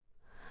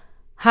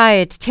Hi,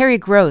 it's Terry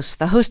Gross,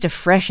 the host of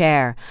Fresh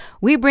Air.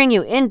 We bring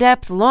you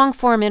in-depth,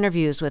 long-form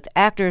interviews with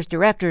actors,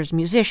 directors,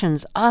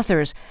 musicians,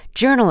 authors,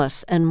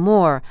 journalists, and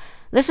more.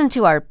 Listen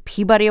to our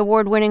Peabody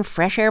Award-winning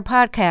Fresh Air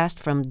podcast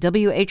from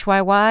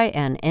WHYY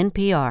and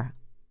NPR.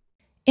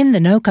 In the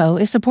NoCo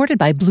is supported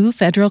by Blue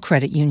Federal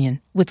Credit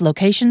Union, with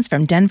locations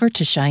from Denver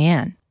to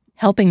Cheyenne,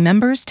 helping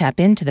members tap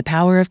into the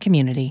power of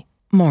community.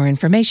 More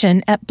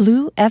information at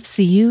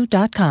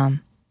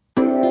bluefcu.com.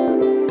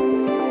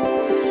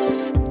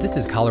 This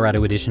is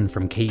Colorado Edition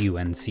from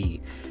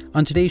KUNC.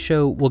 On today's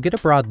show, we'll get a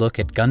broad look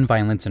at gun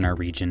violence in our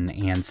region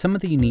and some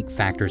of the unique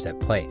factors at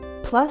play.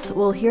 Plus,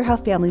 we'll hear how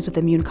families with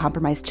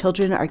immune-compromised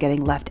children are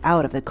getting left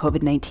out of the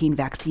COVID-19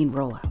 vaccine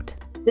rollout.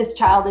 This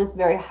child is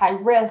very high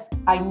risk.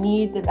 I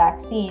need the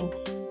vaccine,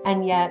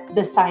 and yet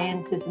the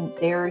science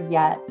isn't there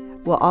yet.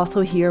 We'll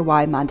also hear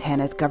why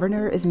Montana's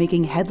governor is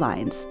making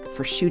headlines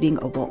for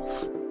shooting a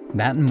wolf.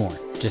 That and more,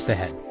 just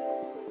ahead.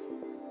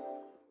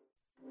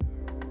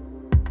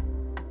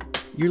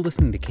 You're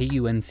listening to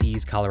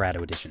KUNC's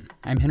Colorado Edition.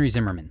 I'm Henry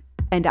Zimmerman.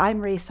 And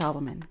I'm Ray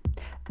Solomon.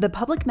 The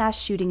public mass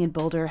shooting in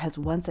Boulder has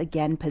once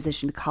again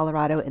positioned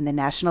Colorado in the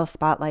national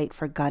spotlight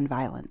for gun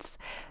violence.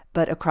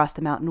 But across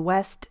the Mountain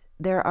West,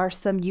 there are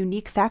some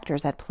unique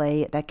factors at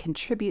play that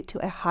contribute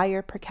to a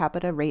higher per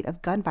capita rate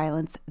of gun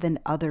violence than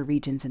other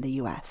regions in the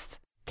U.S.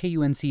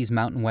 KUNC's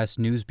Mountain West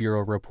News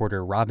Bureau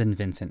reporter Robin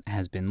Vincent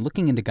has been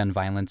looking into gun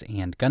violence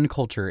and gun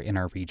culture in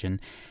our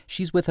region.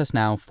 She's with us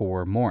now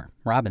for more.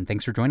 Robin,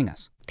 thanks for joining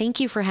us.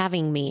 Thank you for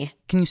having me.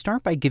 Can you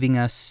start by giving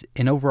us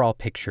an overall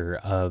picture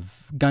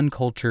of gun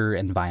culture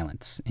and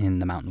violence in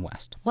the Mountain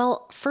West?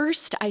 Well,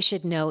 first, I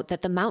should note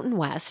that the Mountain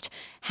West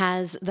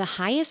has the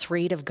highest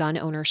rate of gun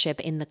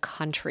ownership in the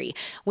country,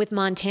 with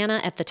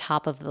Montana at the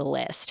top of the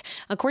list.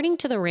 According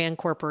to the RAND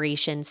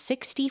Corporation,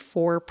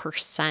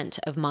 64%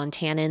 of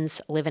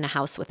Montanans live in a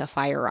house with a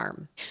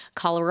firearm.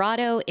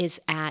 Colorado is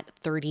at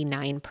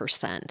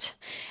 39%.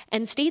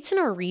 And states in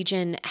our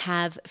region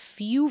have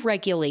few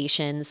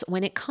regulations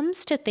when it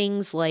comes to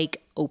things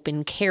like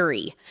open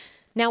carry.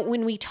 Now,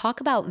 when we talk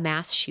about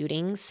mass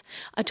shootings,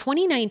 a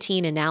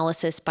 2019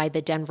 analysis by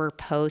the Denver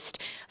Post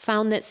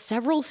found that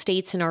several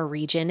states in our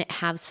region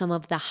have some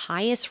of the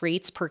highest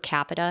rates per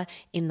capita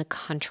in the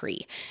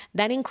country.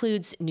 That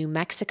includes New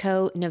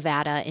Mexico,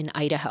 Nevada, and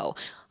Idaho,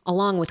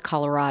 along with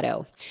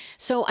Colorado.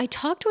 So I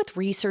talked with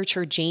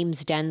researcher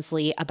James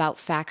Densley about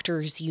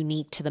factors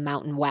unique to the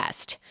Mountain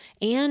West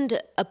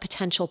and a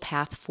potential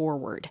path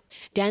forward.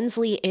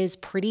 Densley is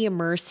pretty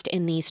immersed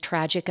in these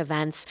tragic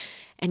events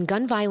and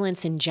gun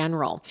violence in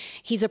general.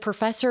 He's a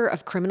professor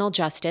of criminal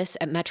justice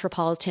at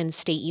Metropolitan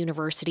State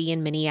University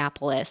in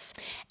Minneapolis.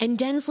 And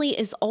Densley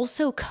is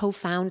also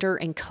co-founder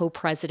and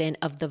co-president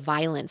of The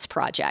Violence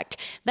Project.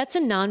 That's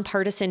a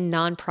nonpartisan,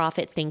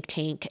 nonprofit think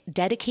tank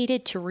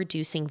dedicated to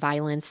reducing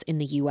violence in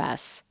the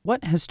U.S.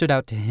 What has stood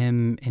out to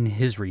him in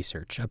his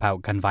research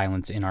about gun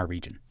violence in our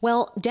region?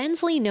 Well,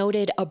 Densley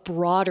noted a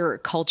broader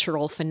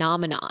cultural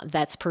phenomenon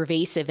that's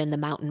pervasive in the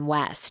Mountain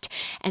West,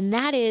 and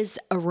that is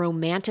a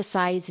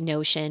romanticized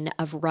notion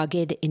of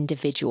rugged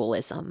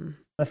individualism.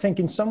 I think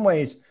in some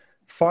ways,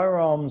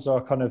 firearms are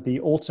kind of the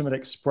ultimate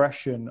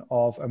expression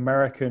of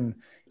American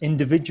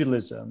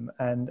individualism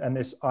and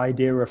this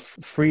idea of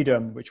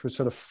freedom, which was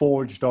sort of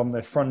forged on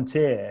the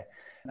frontier,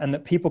 and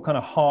that people kind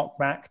of hark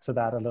back to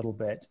that a little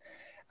bit.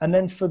 And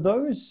then for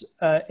those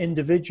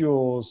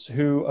individuals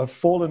who have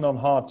fallen on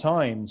hard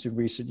times in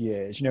recent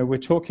years, we're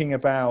talking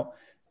about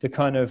the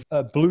kind of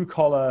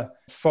blue-collar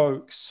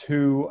folks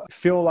who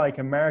feel like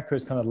America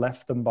has kind of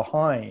left them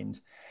behind.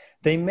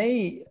 They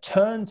may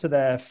turn to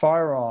their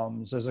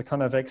firearms as a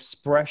kind of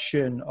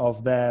expression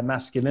of their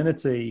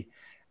masculinity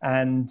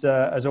and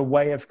as a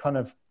way of kind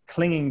of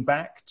clinging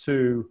back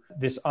to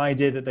this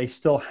idea that they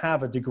still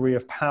have a degree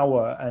of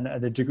power and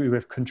a degree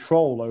of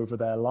control over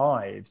their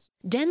lives.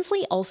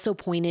 Densley also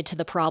pointed to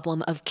the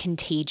problem of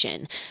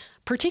contagion,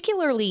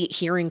 particularly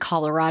here in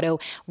Colorado,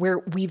 where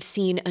we've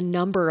seen a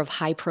number of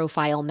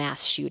high-profile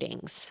mass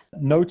shootings.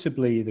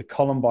 Notably, the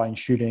Columbine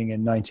shooting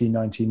in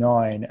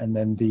 1999 and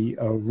then the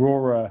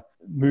Aurora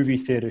movie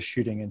theater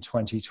shooting in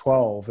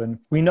 2012. And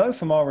we know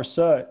from our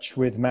research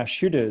with mass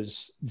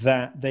shooters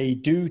that they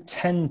do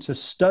tend to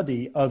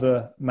study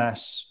other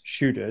mass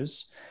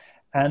shooters,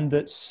 and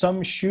that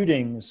some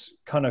shootings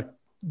kind of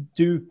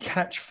do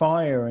catch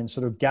fire and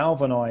sort of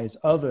galvanize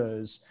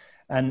others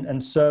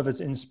and serve as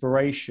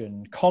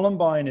inspiration.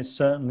 Columbine is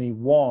certainly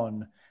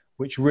one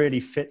which really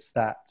fits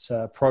that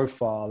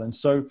profile. And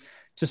so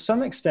to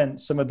some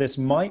extent, some of this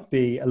might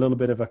be a little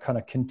bit of a kind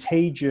of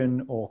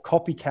contagion or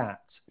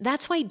copycat.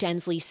 That's why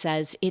Densley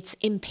says it's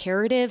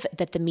imperative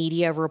that the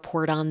media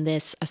report on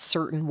this a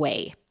certain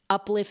way,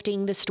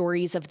 uplifting the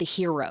stories of the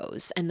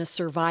heroes and the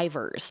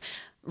survivors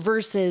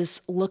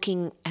versus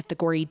looking at the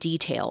gory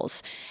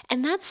details.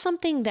 And that's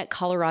something that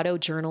Colorado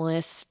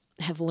journalists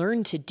have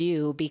learned to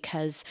do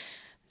because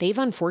they've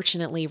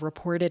unfortunately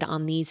reported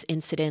on these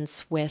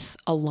incidents with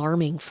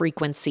alarming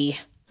frequency.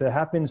 There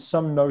have been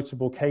some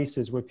notable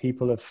cases where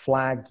people have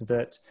flagged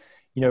that,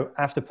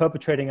 after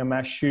perpetrating a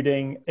mass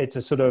shooting, it's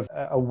a sort of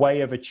a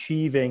way of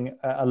achieving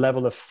a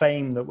level of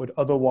fame that would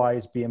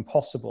otherwise be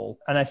impossible.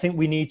 And I think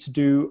we need to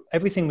do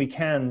everything we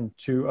can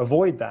to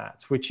avoid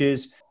that, which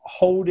is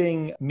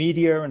holding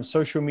media and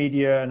social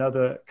media and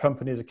other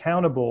companies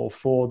accountable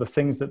for the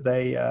things that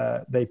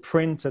they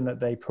print and that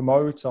they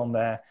promote on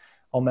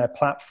their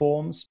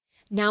platforms.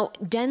 Now,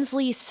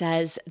 Densley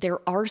says there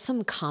are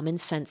some common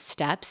sense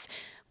steps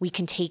we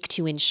can take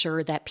to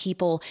ensure that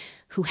people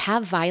who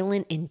have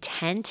violent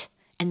intent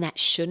and that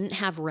shouldn't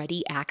have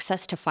ready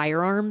access to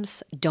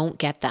firearms don't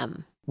get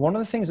them. One of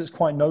the things that's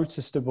quite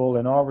noticeable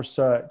in our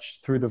research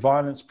through the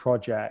Violence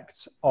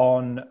Project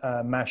on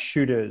mass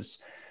shooters,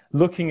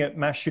 looking at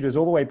mass shooters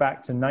all the way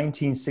back to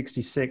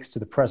 1966 to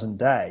the present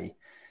day,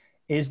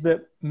 is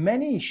that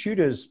many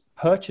shooters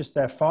purchase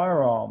their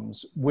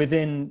firearms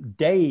within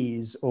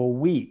days or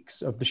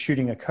weeks of the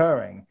shooting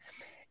occurring.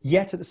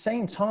 Yet at the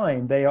same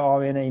time, they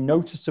are in a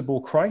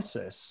noticeable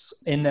crisis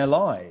in their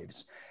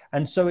lives.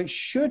 And so we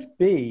should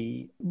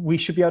be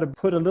able to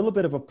put a little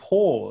bit of a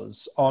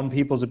pause on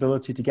people's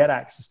ability to get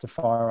access to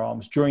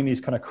firearms during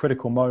these kind of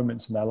critical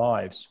moments in their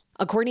lives.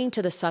 According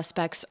to the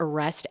suspect's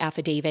arrest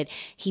affidavit,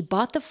 he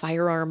bought the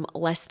firearm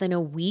less than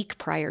a week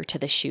prior to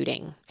the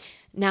shooting.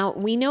 Now,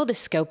 we know the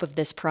scope of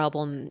this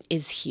problem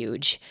is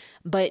huge,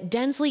 but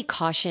Densley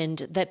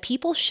cautioned that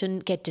people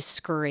shouldn't get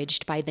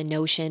discouraged by the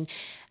notion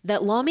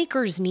that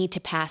lawmakers need to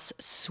pass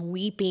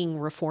sweeping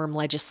reform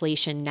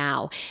legislation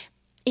now.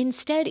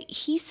 Instead,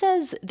 he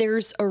says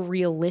there's a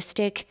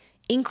realistic,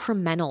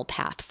 incremental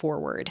path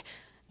forward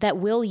that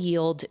will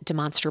yield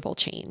demonstrable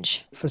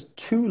change. For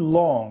too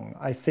long,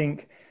 I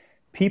think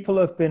people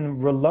have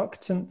been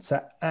reluctant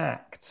to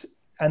act,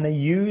 and they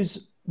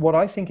use what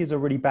I think is a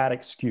really bad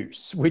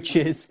excuse, which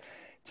is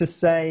to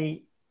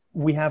say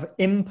we have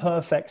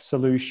imperfect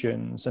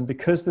solutions, and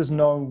because there's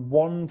no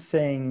one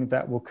thing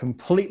that will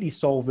completely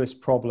solve this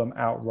problem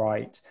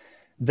outright,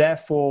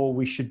 therefore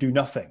we should do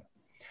nothing.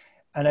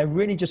 And I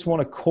really just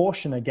want to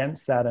caution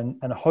against that,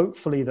 and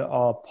hopefully that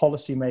our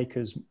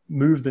policymakers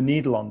move the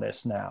needle on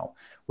this now,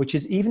 which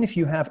is even if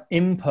you have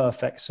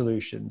imperfect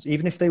solutions,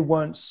 even if they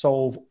won't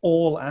solve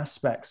all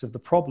aspects of the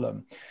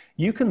problem,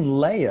 you can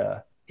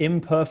layer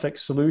imperfect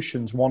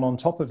solutions one on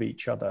top of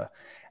each other.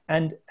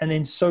 And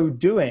in so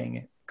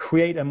doing,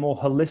 create a more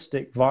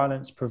holistic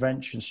violence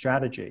prevention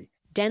strategy.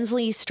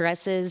 Densley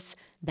stresses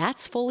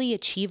that's fully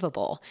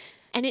achievable.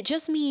 And it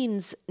just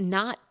means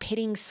not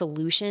pitting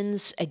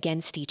solutions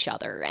against each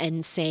other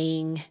and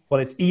saying, well,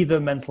 it's either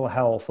mental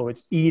health or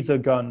it's either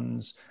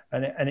guns,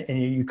 and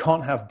you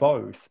can't have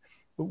both.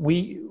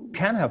 We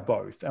can have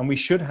both, and we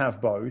should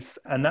have both.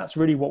 And that's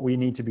really what we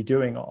need to be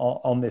doing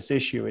on this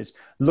issue, is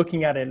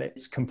looking at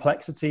its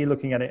complexity,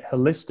 looking at it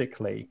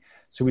holistically,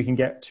 so we can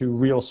get to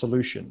real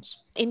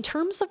solutions. In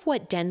terms of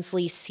what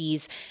Densley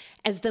sees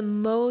as the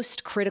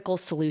most critical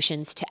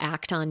solutions to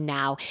act on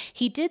now,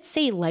 he did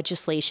say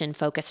legislation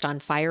focused on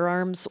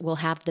firearms will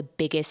have the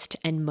biggest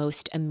and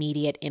most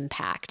immediate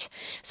impact.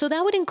 So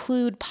that would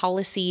include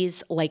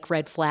policies like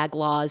red flag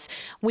laws,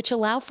 which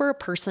allow for a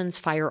person's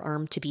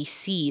firearm to be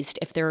seized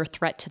if they're a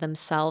threat to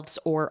themselves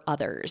or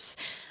others.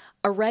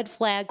 A red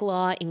flag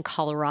law in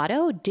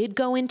Colorado did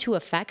go into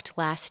effect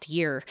last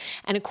year,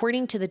 and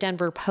according to the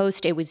Denver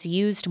Post, it was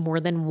used more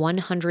than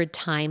 100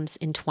 times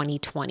in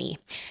 2020.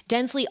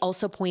 Densley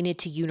also pointed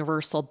to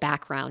universal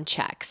background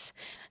checks.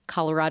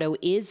 Colorado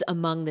is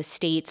among the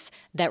states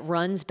that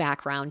runs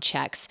background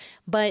checks,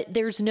 but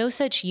there's no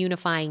such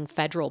unifying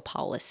federal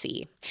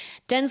policy.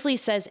 Densley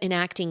says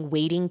enacting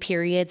waiting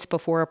periods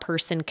before a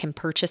person can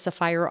purchase a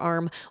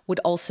firearm would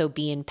also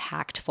be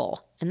impactful.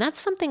 And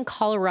that's something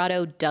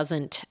Colorado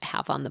doesn't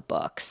have on the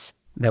books.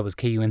 That was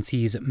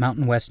KUNC's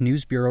Mountain West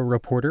News Bureau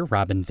reporter,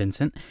 Robin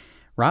Vincent.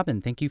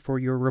 Robin, thank you for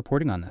your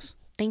reporting on this.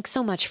 Thanks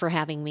so much for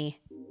having me.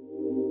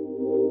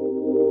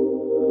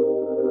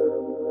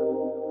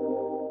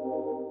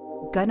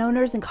 Gun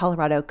owners in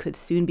Colorado could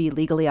soon be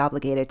legally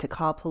obligated to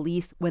call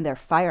police when their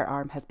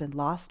firearm has been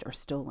lost or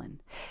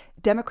stolen.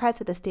 Democrats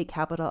at the state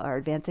capitol are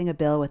advancing a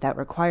bill with that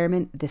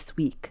requirement this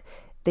week.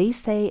 They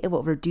say it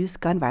will reduce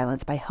gun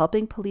violence by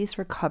helping police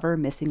recover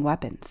missing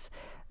weapons.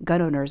 Gun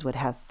owners would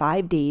have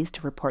 5 days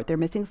to report their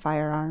missing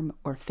firearm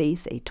or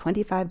face a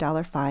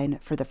 $25 fine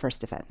for the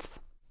first offense.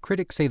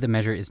 Critics say the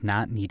measure is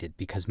not needed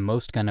because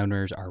most gun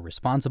owners are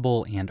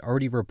responsible and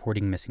already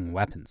reporting missing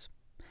weapons.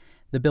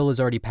 The bill has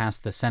already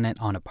passed the Senate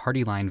on a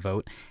party line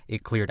vote.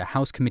 It cleared a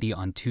House committee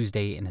on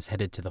Tuesday and is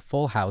headed to the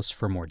full House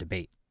for more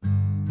debate.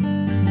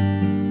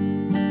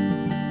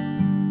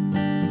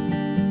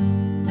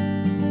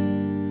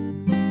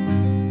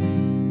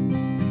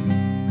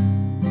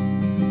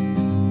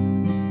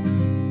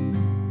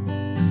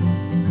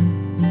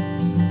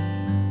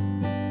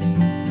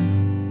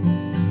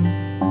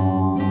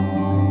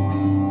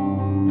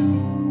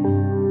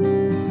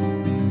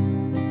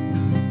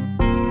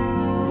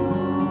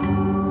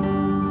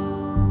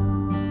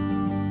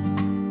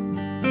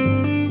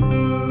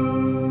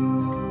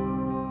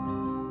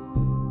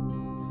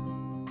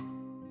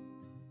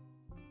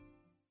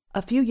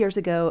 A few years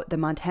ago, the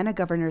Montana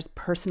governor's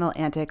personal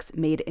antics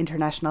made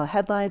international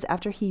headlines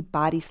after he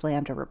body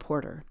slammed a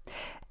reporter.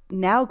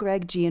 Now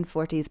Greg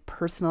Gianforte's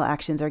personal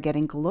actions are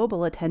getting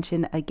global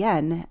attention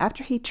again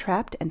after he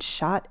trapped and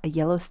shot a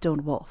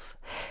Yellowstone wolf.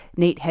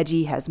 Nate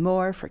Hedgie has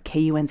more for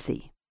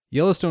KUNC.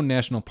 Yellowstone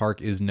National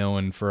Park is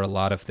known for a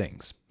lot of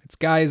things. It's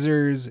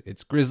geysers,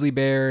 it's grizzly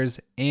bears,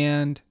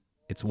 and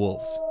it's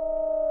wolves.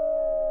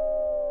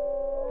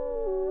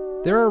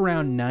 There are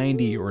around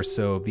 90 or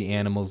so of the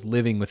animals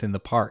living within the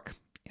park,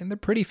 and they're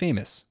pretty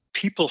famous.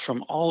 People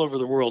from all over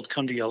the world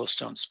come to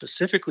Yellowstone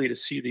specifically to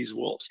see these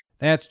wolves.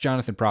 That's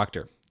Jonathan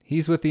Proctor.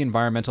 He's with the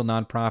environmental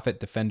nonprofit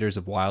Defenders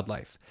of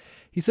Wildlife.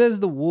 He says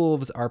the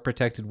wolves are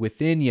protected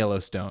within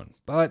Yellowstone,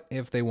 but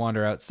if they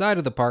wander outside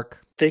of the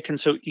park, they can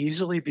so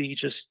easily be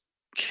just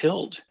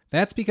killed.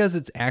 That's because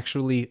it's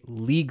actually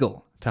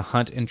legal to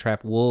hunt and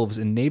trap wolves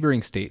in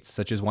neighboring states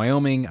such as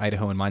Wyoming,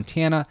 Idaho, and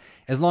Montana,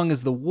 as long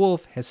as the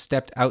wolf has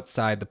stepped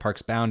outside the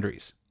park's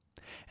boundaries.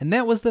 And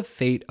that was the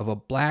fate of a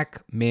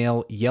black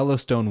male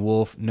Yellowstone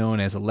wolf known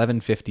as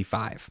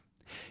 1155.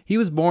 He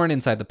was born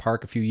inside the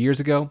park a few years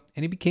ago,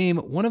 and he became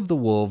one of the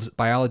wolves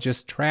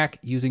biologists track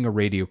using a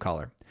radio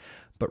collar.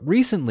 But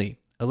recently,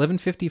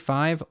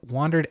 1155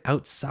 wandered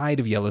outside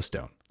of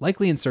Yellowstone,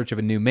 likely in search of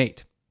a new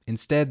mate.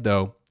 Instead,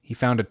 though, he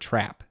found a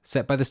trap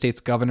set by the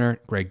state's governor,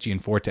 Greg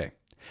Gianforte.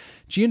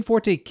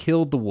 Gianforte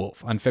killed the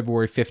wolf on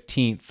February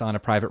 15th on a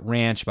private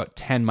ranch about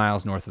 10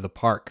 miles north of the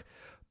park.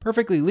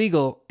 Perfectly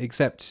legal,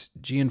 except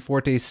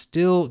Gianforte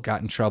still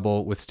got in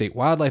trouble with state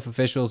wildlife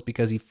officials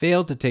because he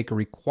failed to take a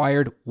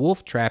required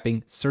wolf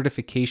trapping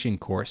certification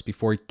course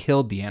before he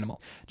killed the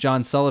animal.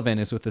 John Sullivan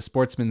is with the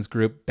sportsman's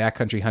group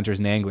Backcountry Hunters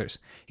and Anglers.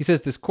 He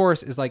says this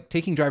course is like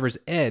taking driver's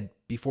ed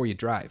before you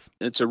drive.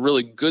 It's a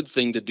really good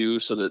thing to do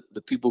so that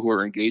the people who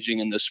are engaging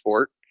in this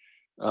sport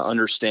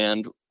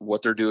understand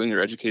what they're doing, they're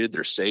educated,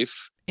 they're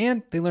safe.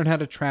 And they learn how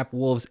to trap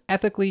wolves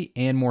ethically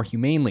and more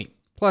humanely.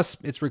 Plus,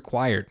 it's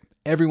required.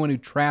 Everyone who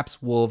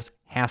traps wolves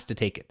has to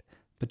take it.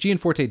 But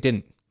Gianforte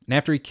didn't. And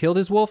after he killed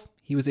his wolf,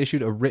 he was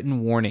issued a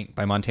written warning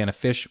by Montana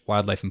Fish,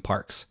 Wildlife, and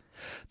Parks.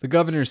 The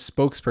governor's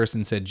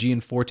spokesperson said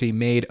Gianforte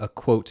made a,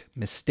 quote,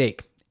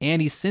 mistake,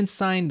 and he's since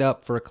signed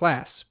up for a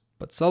class.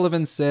 But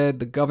Sullivan said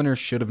the governor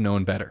should have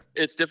known better.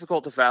 It's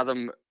difficult to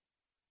fathom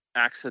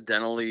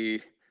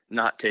accidentally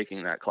not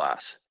taking that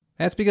class.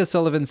 That's because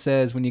Sullivan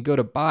says when you go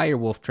to buy your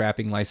wolf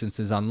trapping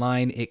licenses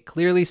online, it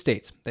clearly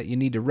states that you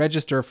need to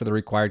register for the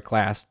required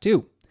class,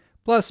 too.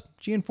 Plus,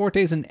 Gianforte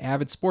is an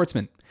avid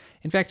sportsman.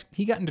 In fact,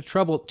 he got into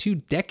trouble 2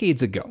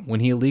 decades ago when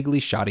he illegally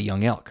shot a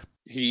young elk.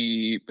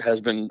 He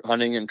has been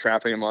hunting and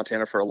trapping in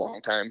Montana for a long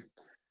time,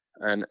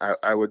 and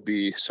I would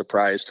be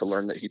surprised to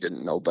learn that he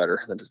didn't know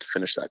better than to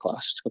finish that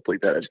class, to complete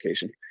that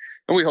education.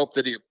 And we hope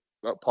that he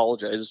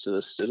apologizes to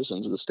the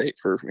citizens of the state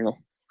for,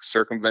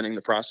 circumventing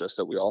the process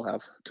that we all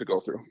have to go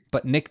through.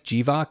 But Nick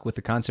Jivak with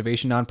the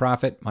conservation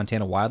nonprofit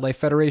Montana Wildlife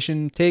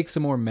Federation takes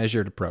a more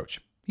measured approach.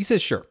 He says,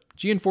 sure,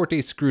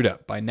 Gianforte screwed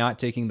up by not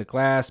taking the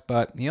class,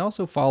 but he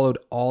also followed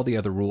all the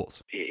other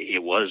rules.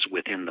 It was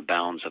within the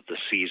bounds of the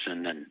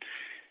season, and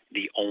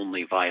the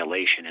only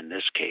violation in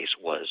this case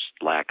was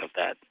lack of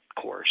that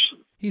course.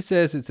 He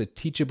says it's a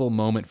teachable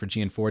moment for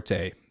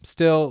Gianforte.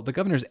 Still, the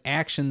governor's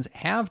actions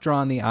have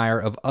drawn the ire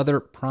of other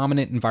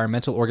prominent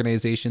environmental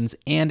organizations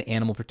and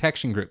animal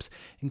protection groups,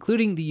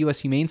 including the U.S.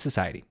 Humane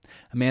Society.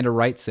 Amanda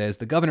Wright says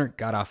the governor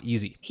got off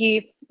easy.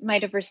 He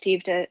might have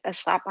received a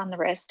slap on the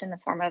wrist in the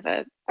form of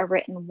a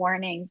written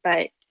warning,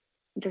 but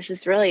this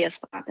is really a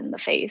slap in the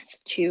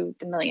face to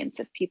the millions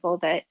of people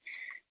that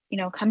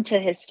come to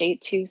his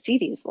state to see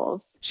these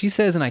wolves. She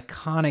says an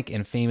iconic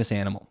and famous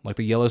animal like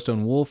the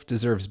Yellowstone wolf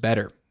deserves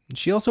better.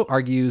 She also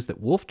argues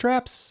that wolf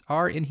traps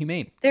are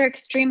inhumane. They're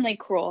extremely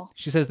cruel.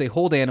 She says they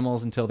hold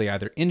animals until they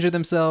either injure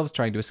themselves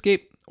trying to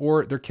escape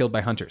or they're killed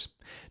by hunters.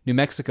 New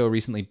Mexico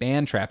recently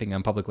banned trapping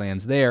on public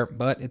lands there,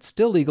 but it's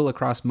still legal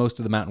across most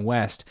of the Mountain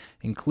West,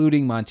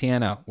 including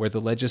Montana, where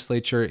the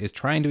legislature is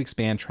trying to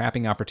expand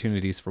trapping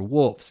opportunities for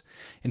wolves.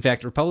 In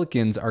fact,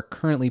 Republicans are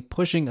currently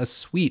pushing a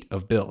suite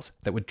of bills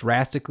that would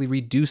drastically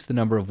reduce the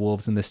number of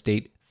wolves in the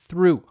state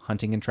through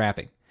hunting and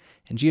trapping.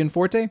 And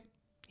Gianforte?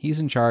 He's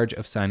in charge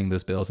of signing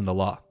those bills into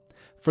law.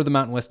 For the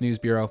Mountain West News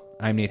Bureau,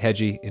 I'm Nate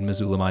Hedgie in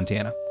Missoula,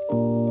 Montana.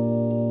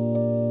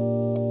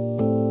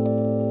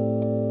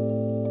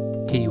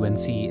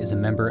 KUNC is a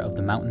member of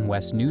the Mountain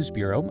West News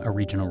Bureau, a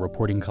regional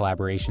reporting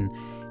collaboration.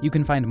 You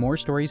can find more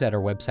stories at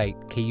our website,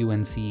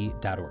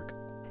 kunc.org.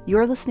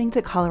 You're listening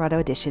to Colorado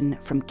Edition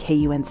from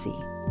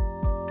KUNC.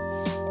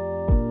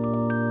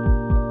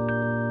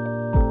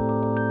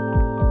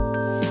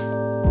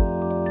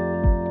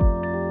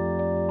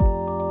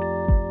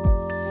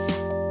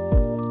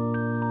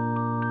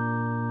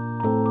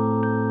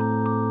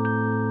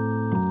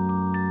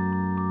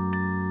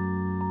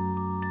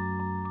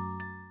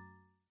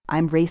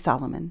 I'm Ray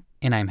Solomon.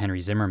 And I'm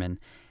Henry Zimmerman.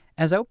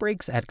 As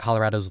outbreaks at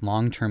Colorado's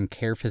long-term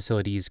care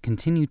facilities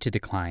continue to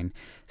decline,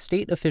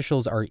 state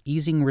officials are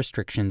easing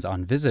restrictions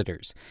on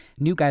visitors.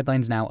 New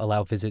guidelines now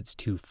allow visits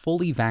to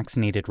fully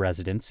vaccinated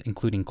residents,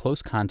 including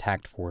close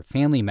contact for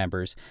family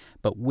members,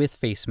 but with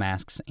face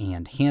masks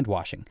and hand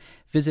washing.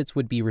 Visits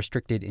would be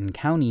restricted in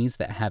counties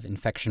that have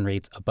infection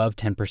rates above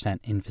 10%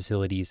 in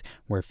facilities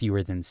where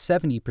fewer than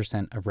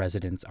 70% of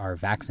residents are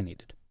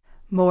vaccinated.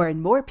 More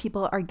and more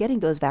people are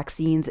getting those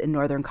vaccines in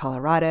northern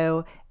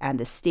Colorado, and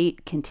the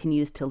state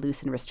continues to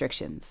loosen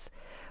restrictions.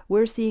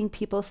 We're seeing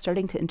people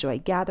starting to enjoy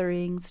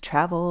gatherings,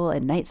 travel,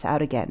 and nights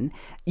out again.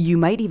 You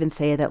might even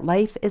say that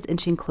life is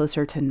inching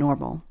closer to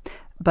normal.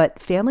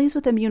 But families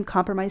with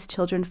immune-compromised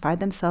children find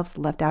themselves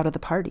left out of the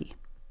party.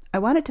 I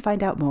wanted to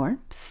find out more,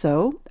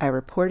 so I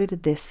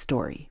reported this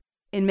story.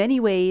 In many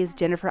ways,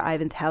 Jennifer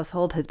Ivan's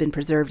household has been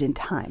preserved in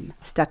time,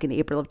 stuck in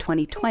April of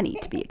 2020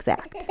 to be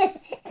exact.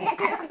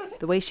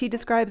 The way she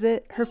describes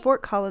it, her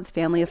Fort Collins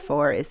family of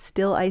 4 is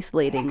still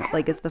isolating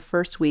like it's the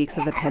first weeks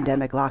of the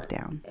pandemic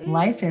lockdown.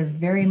 Life is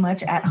very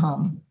much at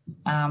home.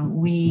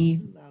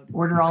 We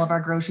order all of our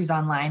groceries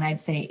online. I'd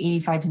say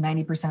 85 to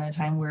 90% of the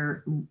time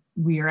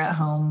we're at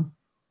home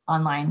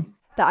online.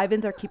 The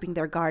Ivans are keeping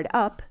their guard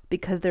up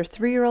because their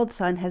 3-year-old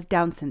son has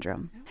Down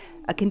syndrome,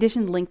 a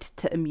condition linked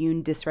to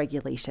immune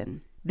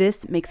dysregulation.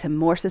 This makes him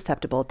more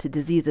susceptible to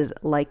diseases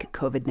like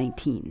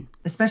COVID-19.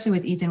 Especially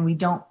with Ethan, we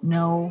don't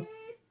know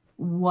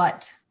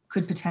what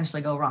could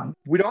potentially go wrong.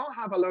 We don't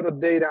have a lot of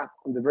data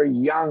on the very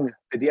young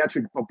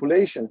pediatric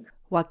population.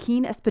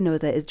 Joaquin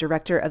Espinoza is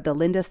director of the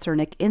Linda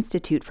Cernick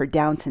Institute for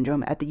Down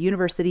Syndrome at the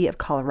University of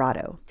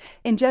Colorado.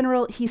 In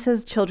general, he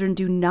says children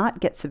do not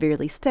get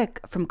severely sick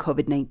from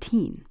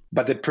COVID-19.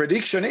 But the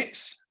prediction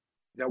is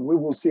that we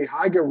will see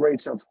higher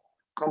rates of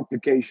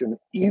complication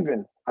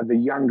even at the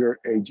younger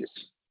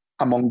ages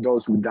among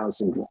those with Down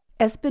syndrome.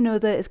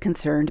 Espinoza is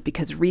concerned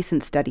because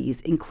recent studies,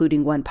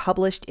 including one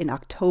published in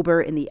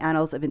October in the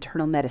Annals of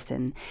Internal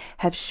Medicine,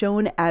 have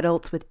shown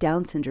adults with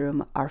Down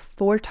syndrome are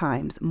 4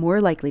 times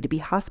more likely to be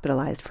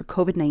hospitalized for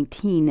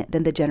COVID-19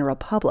 than the general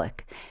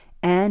public,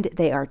 and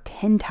they are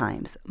 10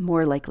 times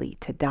more likely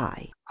to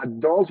die.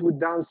 Adults with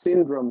Down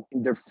syndrome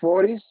in their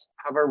 40s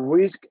have a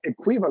risk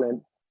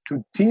equivalent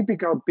to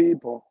typical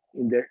people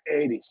in their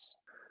 80s.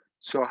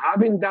 So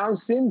having Down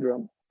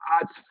syndrome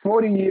adds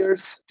 40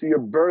 years to your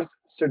birth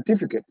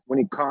certificate when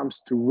it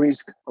comes to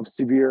risk of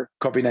severe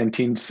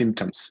COVID-19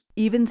 symptoms.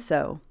 Even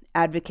so,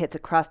 advocates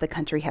across the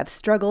country have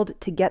struggled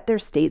to get their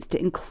states to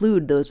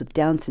include those with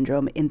Down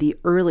syndrome in the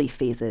early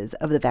phases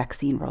of the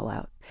vaccine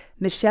rollout.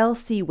 Michelle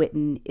C.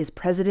 Witten is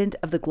president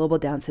of the Global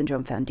Down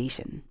Syndrome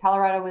Foundation.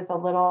 Colorado was a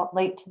little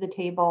late to the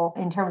table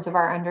in terms of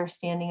our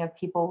understanding of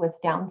people with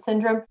Down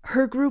syndrome.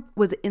 Her group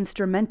was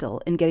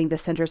instrumental in getting the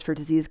Centers for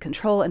Disease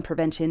Control and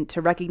Prevention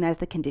to recognize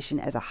the condition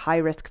as a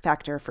high-risk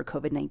factor for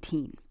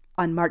COVID-19.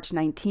 On March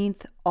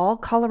 19th, all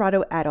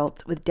Colorado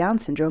adults with Down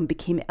syndrome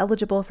became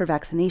eligible for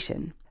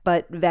vaccination.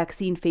 But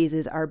vaccine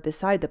phases are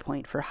beside the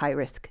point for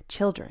high-risk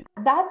children.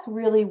 That's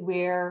really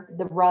where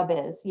the rub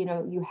is. You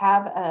know, you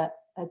have a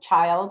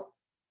child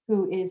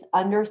who is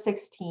under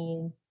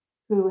 16,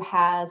 who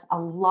has a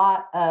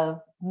lot of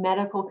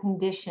medical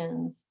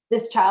conditions.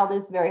 This child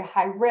is very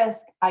high risk.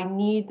 I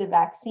need the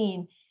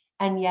vaccine.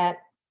 And yet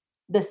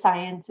the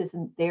science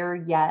isn't there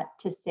yet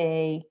to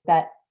say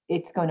that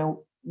it's going to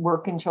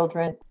work in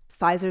children.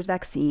 Pfizer's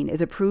vaccine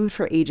is approved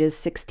for ages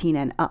 16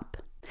 and up.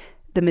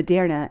 The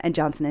Moderna and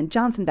Johnson &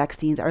 Johnson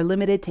vaccines are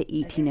limited to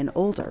 18 and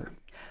older.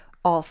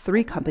 All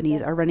 3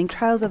 companies are running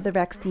trials of their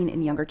vaccine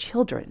in younger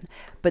children,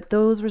 but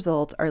those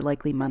results are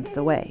likely months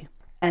away.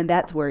 And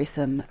that's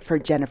worrisome for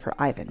Jennifer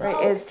Ivan.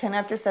 Right, it's 10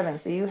 after 7,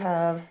 so you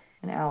have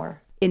an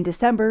hour. In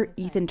December,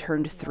 Ethan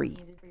turned 3.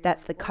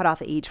 That's the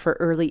cutoff age for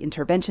early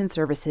intervention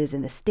services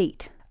in the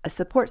state, a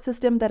support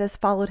system that has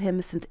followed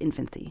him since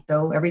infancy.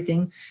 So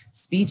everything,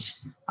 speech,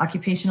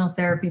 occupational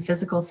therapy,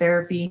 physical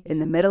therapy. In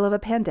the middle of a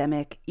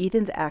pandemic,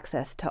 Ethan's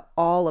access to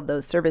all of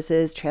those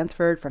services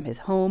transferred from his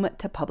home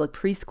to public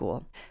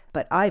preschool.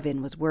 But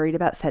Ivan was worried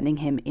about sending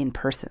him in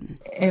person.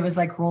 It was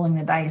like rolling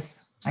the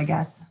dice, I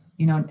guess,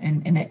 you know,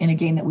 in a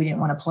game that we didn't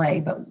want to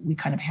play, but we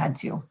kind of had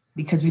to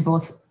because we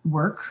both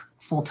work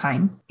full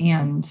time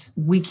and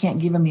we can't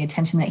give him the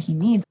attention that he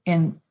needs.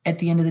 And at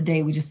the end of the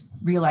day, we just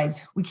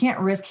realized we can't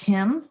risk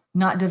him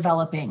not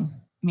developing.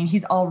 I mean,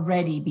 he's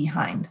already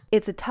behind.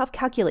 It's a tough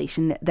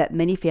calculation that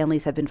many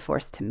families have been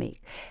forced to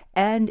make.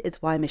 And it's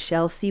why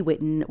Michelle C.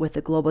 Witten with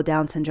the Global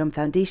Down Syndrome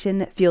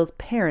Foundation feels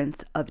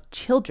parents of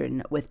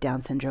children with Down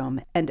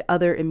syndrome and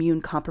other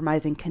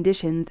immune-compromising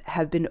conditions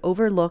have been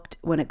overlooked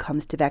when it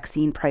comes to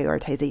vaccine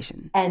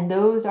prioritization. And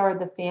those are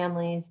the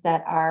families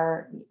that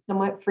are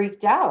somewhat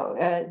freaked out,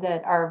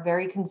 that are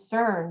very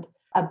concerned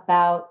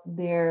about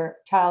their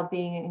child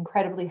being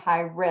incredibly high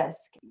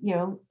risk. You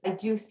know, I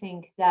do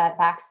think that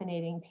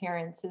vaccinating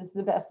parents is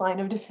the best line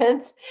of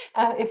defense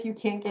if you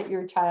can't get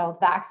your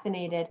child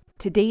vaccinated.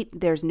 To date,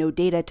 there's no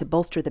data to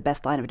bolster the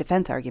best line of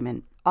defense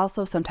argument,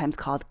 also sometimes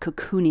called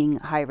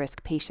cocooning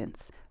high-risk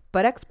patients.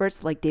 But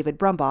experts like David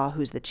Brumbaugh,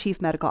 who's the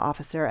chief medical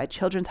officer at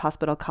Children's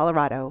Hospital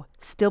Colorado,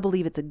 still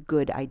believe it's a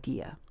good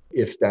idea.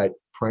 If that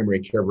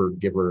primary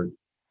caregiver,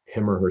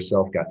 him or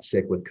herself, got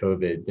sick with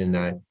COVID, then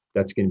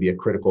that's going to be a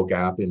critical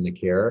gap in the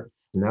care,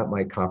 and that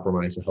might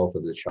compromise the health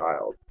of the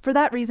child. For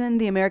that reason,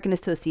 the American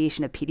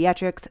Association of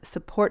Pediatrics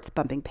supports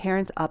bumping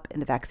parents up in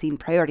the vaccine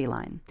priority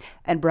line.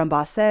 And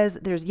Brumbaugh says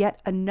there's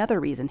yet another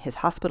reason his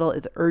hospital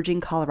is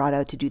urging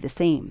Colorado to do the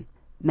same: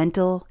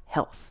 mental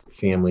health.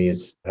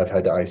 Families have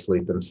had to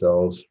isolate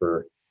themselves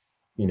for,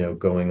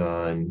 going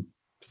on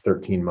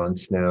 13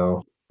 months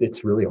now.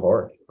 It's really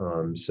hard.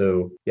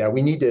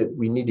 We need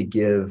to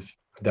give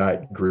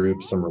that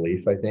group some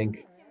relief, I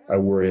think. I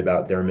worry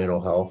about their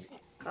mental health.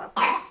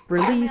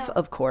 Relief,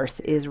 of course,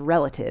 is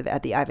relative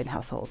at the Ivan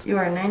household. You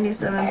are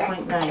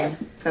 97.9.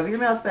 Cover your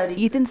mouth, buddy.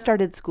 Ethan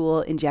started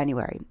school in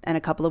January, and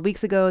a couple of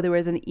weeks ago there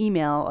was an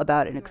email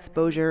about an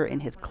exposure in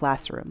his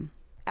classroom.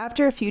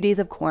 After a few days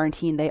of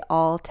quarantine, they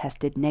all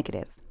tested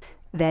negative.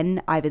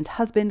 Then Ivan's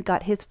husband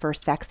got his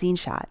first vaccine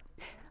shot.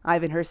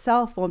 Ivan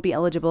herself won't be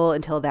eligible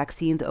until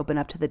vaccines open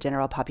up to the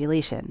general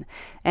population.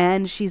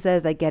 And she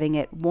says that getting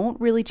it won't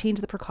really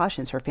change the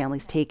precautions her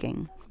family's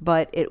taking,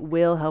 but it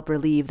will help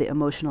relieve the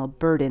emotional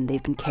burden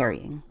they've been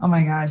carrying. Oh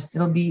my gosh,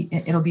 it'll be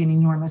an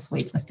enormous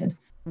weight lifted.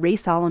 Ray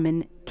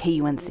Solomon,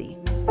 KUNC.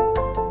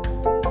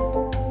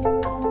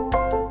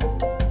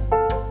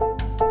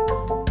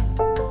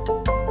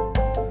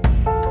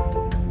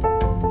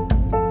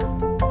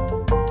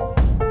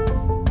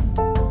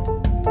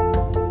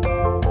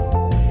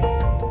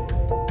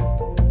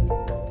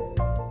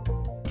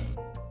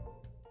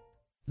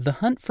 The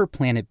Hunt for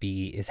Planet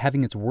B is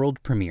having its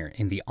world premiere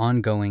in the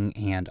ongoing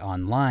and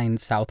online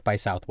South by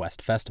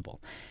Southwest Festival.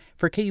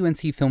 For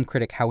KUNC film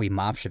critic Howie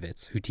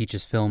Mofshevitz, who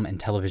teaches film and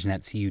television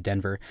at CU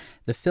Denver,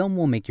 the film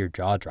will make your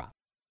jaw drop.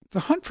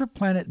 The Hunt for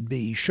Planet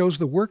B shows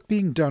the work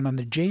being done on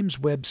the James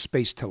Webb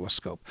Space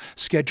Telescope,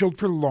 scheduled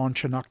for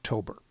launch in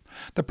October.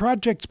 The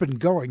project's been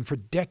going for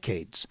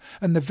decades,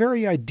 and the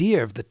very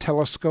idea of the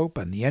telescope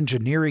and the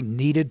engineering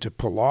needed to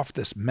pull off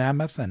this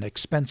mammoth and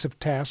expensive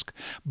task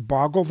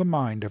boggle the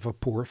mind of a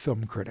poor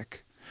film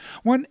critic.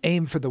 One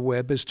aim for the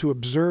Webb is to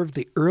observe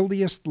the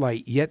earliest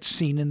light yet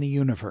seen in the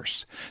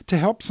universe, to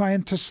help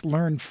scientists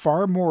learn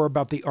far more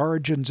about the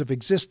origins of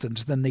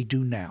existence than they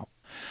do now.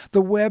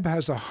 The Webb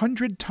has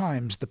 100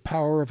 times the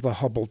power of the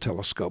Hubble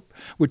telescope,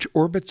 which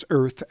orbits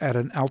Earth at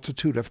an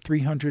altitude of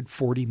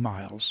 340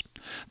 miles.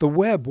 The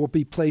Webb will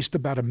be placed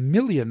about 1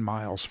 million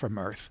miles from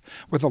Earth,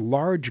 with a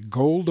large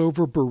gold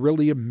over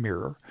beryllium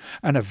mirror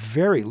and a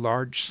very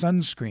large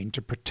sunscreen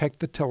to protect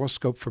the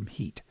telescope from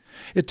heat.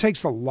 It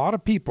takes a lot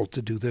of people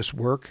to do this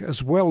work,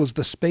 as well as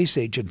the space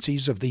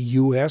agencies of the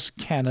U.S.,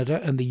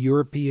 Canada, and the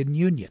European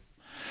Union.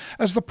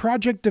 As the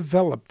project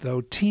developed,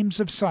 though, teams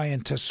of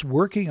scientists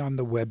working on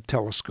the Webb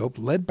telescope,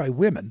 led by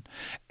women,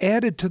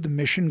 added to the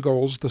mission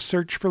goals the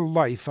search for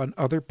life on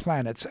other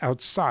planets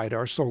outside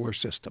our solar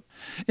system.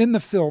 In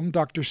the film,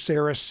 Dr.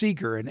 Sarah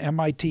Seeger, an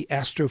MIT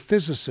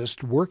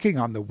astrophysicist working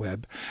on the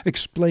Webb,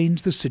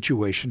 explains the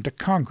situation to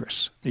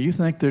Congress. Do you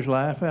think there's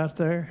life out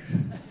there?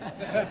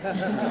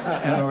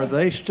 And are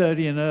they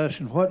studying us,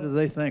 and what do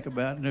they think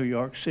about New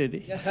York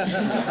City?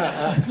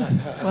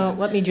 Well,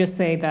 let me just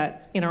say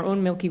that in our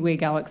own Milky Way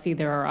galaxy,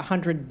 there are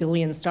 100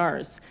 billion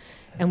stars.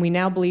 And we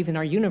now believe in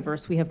our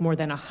universe we have more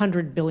than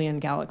 100 billion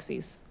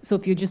galaxies. So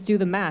if you just do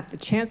the math, the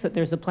chance that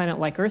there's a planet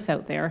like Earth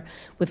out there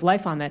with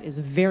life on that is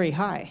very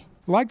high.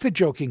 Like the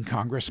joking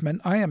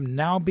congressman, I am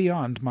now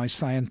beyond my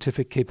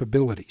scientific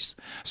capabilities.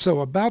 So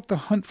about The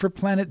Hunt for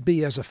Planet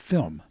B as a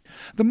film.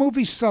 The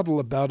movie's subtle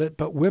about it,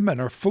 but women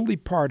are fully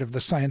part of the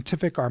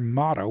scientific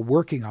armada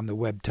working on the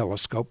Webb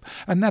telescope,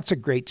 and that's a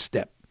great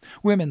step.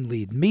 Women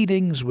lead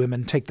meetings,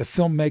 women take the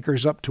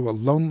filmmakers up to a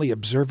lonely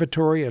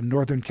observatory in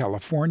Northern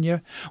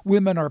California.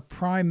 Women are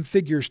prime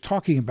figures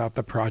talking about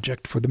the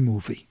project for the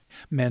movie.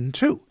 Men,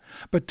 too.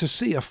 But to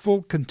see a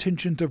full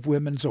contingent of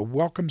women's a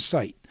welcome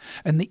sight,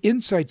 and the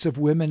insights of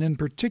women in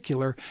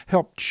particular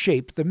helped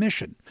shape the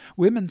mission.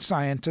 Women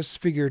scientists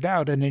figured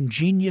out an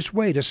ingenious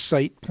way to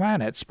sight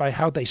planets by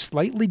how they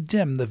slightly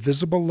dim the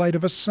visible light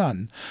of a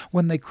sun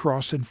when they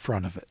cross in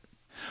front of it.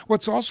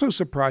 What's also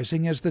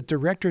surprising is that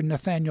director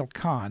Nathaniel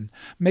Kahn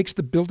makes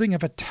the building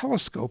of a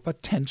telescope a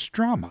tense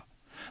drama.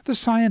 The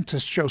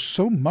scientists show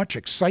so much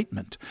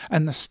excitement,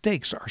 and the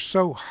stakes are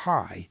so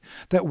high,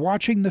 that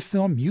watching the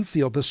film you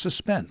feel the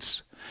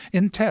suspense.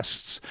 In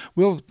tests,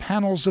 will the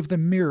panels of the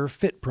mirror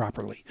fit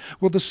properly?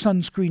 Will the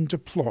sunscreen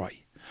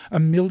deploy?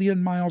 1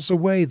 million miles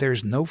away,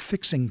 there's no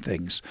fixing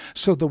things,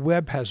 so the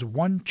Webb has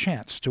one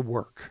chance to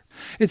work.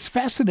 It's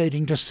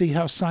fascinating to see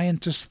how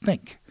scientists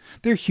think.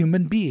 They're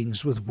human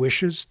beings with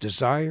wishes,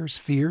 desires,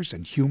 fears,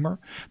 and humor.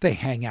 They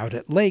hang out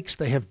at lakes,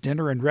 they have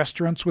dinner in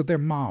restaurants with their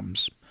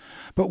moms.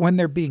 But when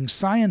they're being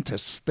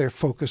scientists, their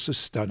focus is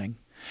stunning.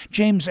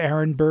 James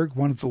Arenberg,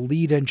 one of the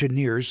lead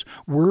engineers,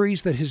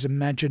 worries that his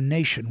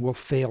imagination will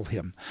fail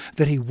him,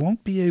 that he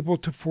won't be able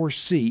to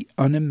foresee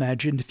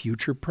unimagined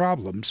future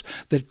problems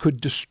that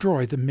could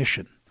destroy the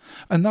mission.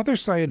 Another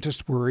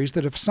scientist worries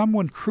that if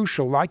someone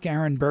crucial like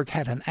Arenberg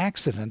had an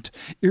accident,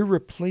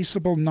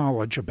 irreplaceable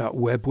knowledge about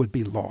Webb would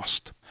be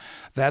lost.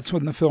 That's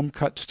when the film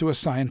cuts to a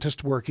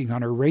scientist working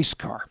on a race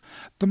car.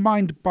 The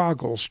mind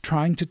boggles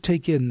trying to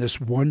take in this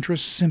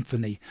wondrous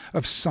symphony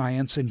of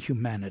science and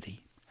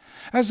humanity.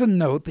 As a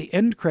note, the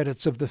end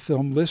credits of the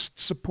film list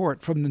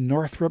support from the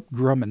Northrop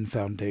Grumman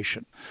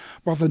Foundation.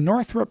 While the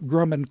Northrop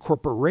Grumman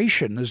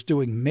Corporation is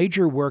doing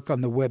major work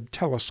on the Webb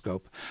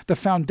telescope, the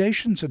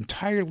foundation's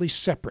entirely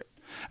separate,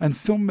 and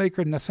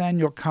filmmaker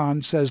Nathaniel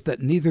Kahn says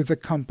that neither the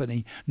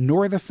company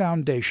nor the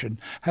foundation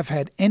have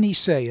had any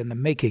say in the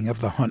making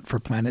of The Hunt for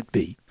Planet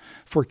B.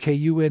 For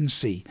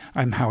KUNC,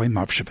 I'm Howie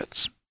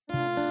Movshevitz.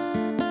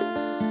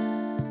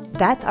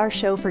 That's our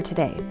show for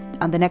today.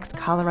 On the next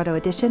Colorado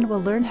edition,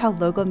 we'll learn how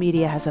Logo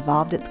Media has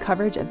evolved its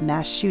coverage of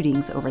mass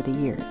shootings over the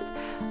years.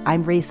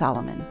 I'm Ray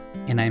Solomon.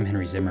 And I'm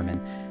Henry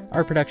Zimmerman.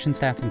 Our production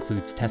staff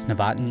includes Tess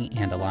Novotny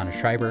and Alana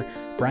Schreiber.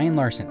 Brian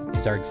Larson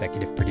is our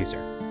executive producer.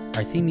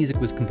 Our theme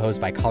music was composed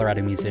by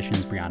Colorado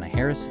musicians Brianna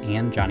Harris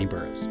and Johnny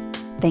Burrows.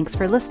 Thanks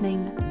for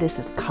listening. This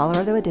is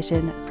Colorado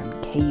Edition from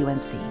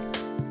KUNC.